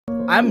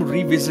I'm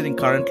revisiting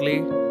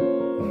currently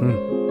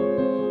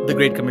the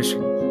Great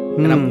Commission.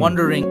 And I'm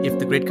wondering if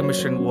the Great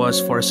Commission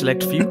was for a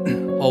select few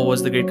or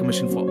was the Great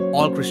Commission for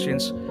all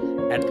Christians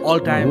at all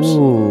times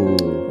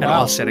and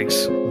all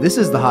settings. This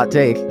is the hot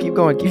take. Keep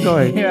going, keep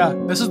going. Yeah,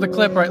 this is the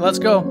clip, right? Let's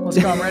go. Let's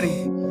go. I'm ready.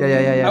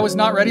 Yeah. I was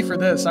not ready for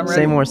this. I'm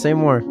ready. Say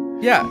more.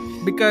 Yeah,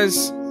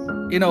 because,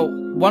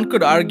 one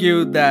could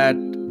argue that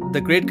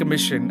the Great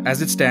Commission,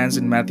 as it stands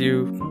in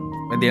Matthew,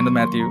 at the end of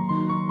Matthew,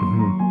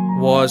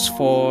 was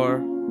for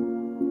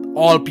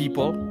all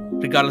people,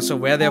 regardless of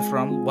where they're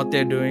from, what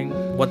they're doing,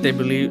 what they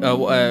believe,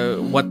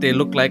 what they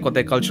look like, what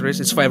their culture is.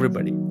 It's for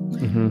everybody.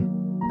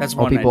 That's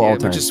all one people, idea, all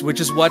time.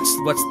 which is what's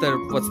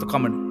the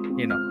common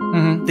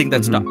thing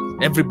that's done.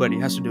 Everybody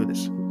has to do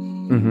this,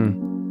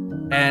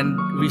 and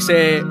we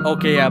say,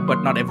 okay, yeah,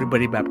 but not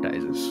everybody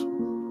baptizes.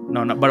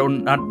 But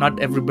not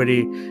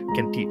everybody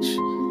can teach.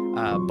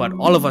 But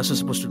all of us are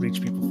supposed to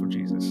reach people for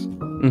Jesus.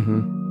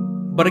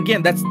 But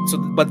again,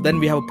 but then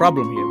we have a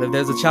problem here.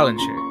 There's a challenge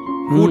here.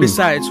 Who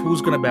decides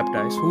who's going to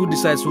baptize? Who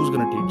decides who's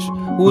going to teach?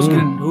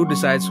 Who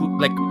decides who,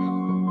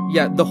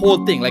 the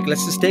whole thing. Like,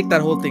 let's just take that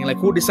whole thing. Like,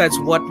 who decides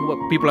what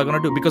people are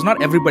going to do? Because not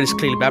everybody's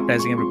clearly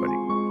baptizing everybody.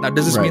 Now,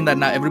 does this mean that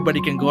now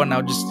everybody can go and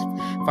now just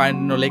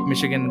find Lake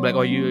Michigan and be like,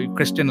 oh, you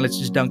Christian, let's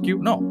just dunk you?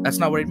 No, that's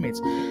not what it means.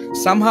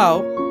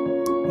 Somehow,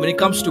 when it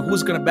comes to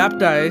who's going to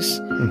baptize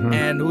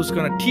and who's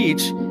going to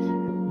teach,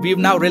 we've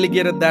now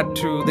relegated that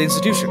to the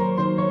institution.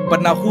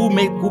 But now, who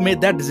made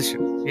that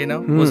decision?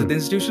 Was it the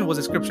institution? Was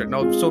it Scripture?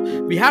 No. So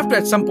we have to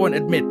at some point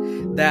admit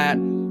that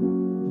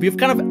we've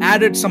kind of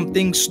added some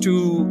things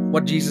to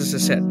what Jesus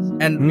has said,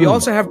 and we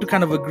also have to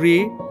kind of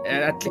agree.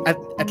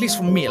 At least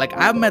for me, like,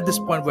 I'm at this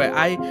point where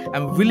I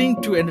am willing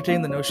to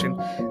entertain the notion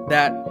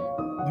that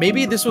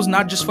maybe this was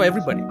not just for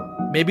everybody.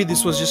 Maybe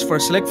this was just for a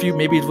select few.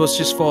 Maybe it was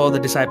just for the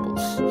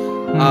disciples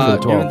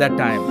during that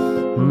time.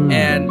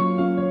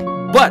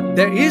 But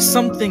there is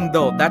something,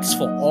 though, that's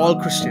for all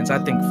Christians. I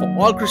think for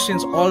all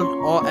Christians,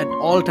 all at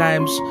all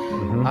times,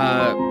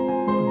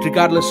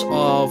 regardless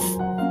of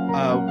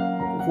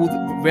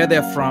where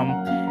they're from,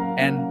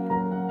 and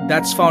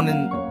that's found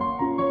in